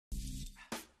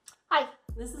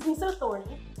This is Miso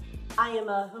Thorny. I am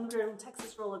a homegrown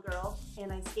Texas roller girl,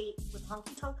 and I skate with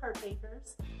Honkey Tonk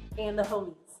Heartbreakers and the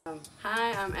Homies.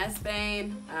 Hi, I'm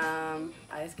S-Bane.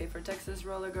 I skate for Texas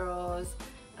Roller Girls,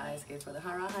 I skate for the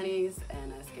Hotrod Honeys,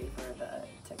 and I skate for the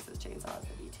Texas Chainsaws,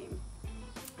 the B team.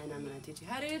 And I'm going to teach you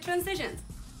how to do transitions.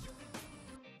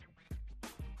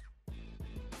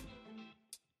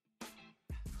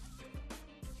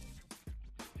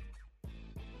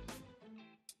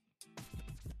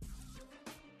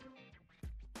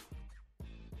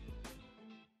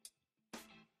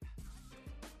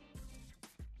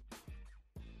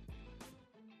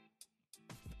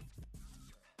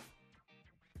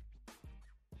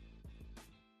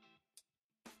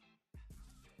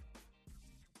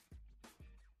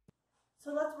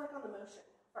 So let's work on the motion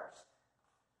first.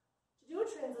 To do a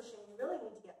transition, you really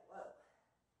need to get low.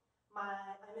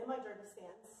 I'm in my derby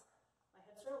stance, my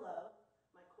hips are low,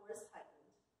 my core is tightened,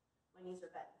 my knees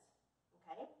are bent,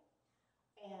 okay?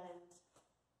 And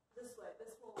this way,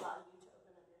 this will allow you to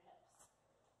open up your hips.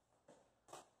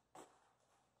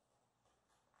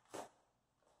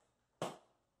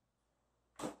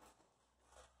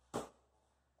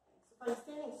 So if I'm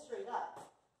standing straight up,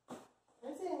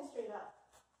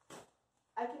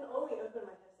 I can only open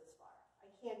my hips this far. I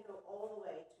can't go all the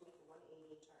way to make a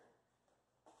 180 turn.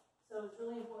 So it's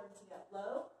really important to get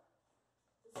low.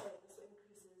 This way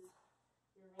increases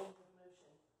your range of motion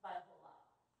by a whole lot.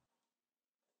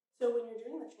 So when you're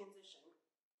doing the transition,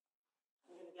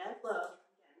 you're going to get low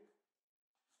again.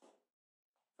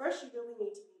 First, you really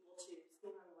need to be able to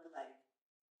stand on one leg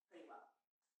pretty well.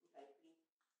 Okay,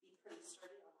 be pretty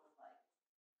sturdy on one leg.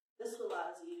 This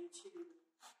allows you to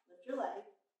lift your leg,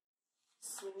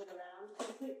 swing it around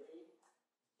completely,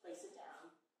 place it down,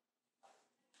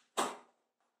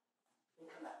 and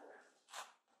come back around.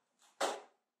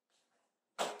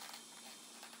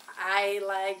 I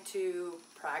like to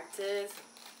practice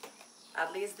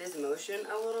at least this motion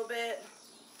a little bit.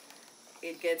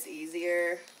 It gets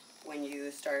easier when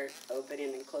you start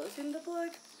opening and closing the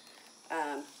book.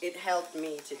 It helped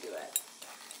me to do it.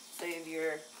 So if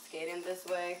you're skating this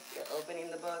way, you're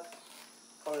opening the book,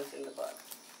 closing the book.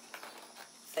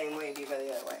 Same way if you go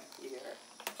the other way. You're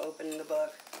opening the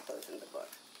book, closing the book.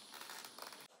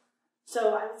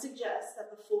 So I would suggest that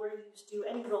before you do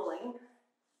any rolling,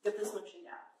 get this motion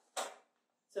down.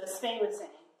 So as Spain was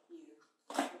saying, you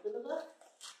open the book,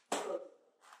 close the book.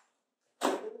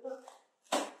 Open the book,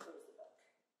 close the book.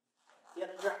 The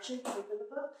other direction, open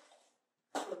the book,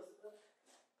 close the book,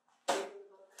 open the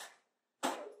book,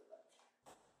 close the book.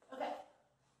 Okay,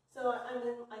 so I'm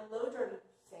in my low derby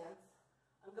stance.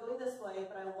 I'm going this way,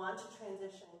 but I want to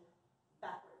transition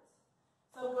backwards.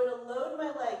 So I'm going to load my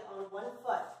leg on one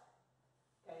foot.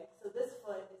 Okay, so this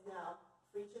foot is now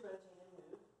free to rotate and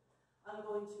move. I'm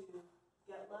going to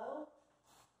get low,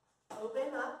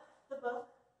 open up the book.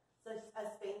 So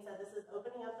as Spain said, this is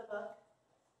opening up the book,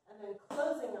 and then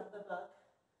closing up the book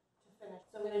to finish.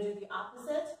 So I'm going to do the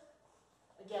opposite.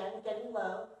 Again, getting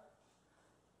low,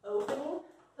 opening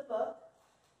the book.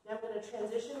 Now I'm going to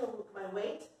transition my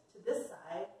weight to this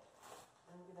side,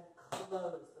 and I'm going to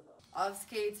close the book. Off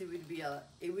skates, it would be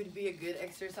a good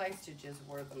exercise to just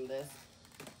work on this.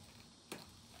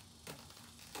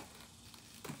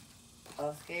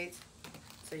 Off skates,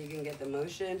 so you can get the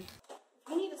motion.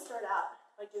 You need to start out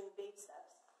by doing baby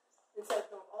steps instead of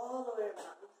going all the way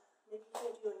around. Maybe you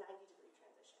can do a 90-degree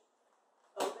transition.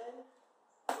 Open,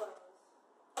 close,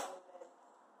 open,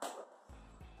 close.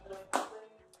 Other way, open,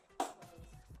 close,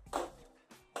 open,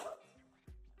 close.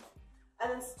 And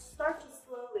then start to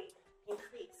slowly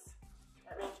increase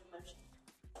that range of motion.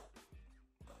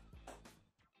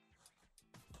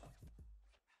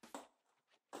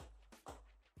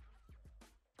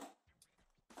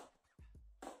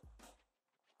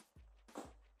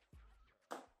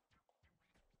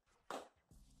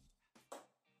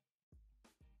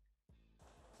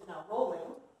 So now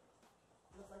rolling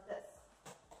looks like this.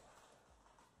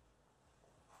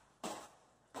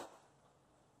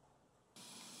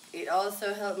 It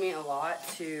also helped me a lot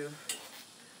to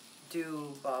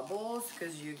do bubbles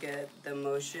because you get the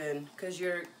motion, because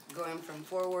you're going from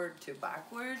forward to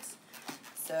backwards.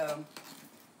 So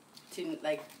to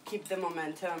like keep the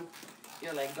momentum,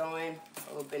 you're like going,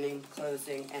 opening,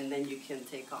 closing, and then you can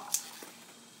take off.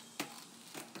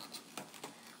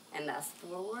 And that's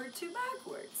forward to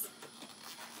backwards.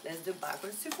 Let's do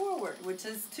backwards to forward, which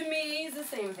is, to me, is the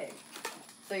same thing.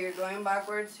 So you're going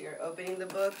backwards, you're opening the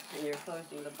book, and you're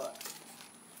closing the book.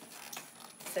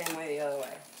 Same way the other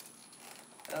way.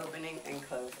 Opening and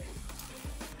closing.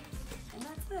 And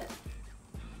that's it.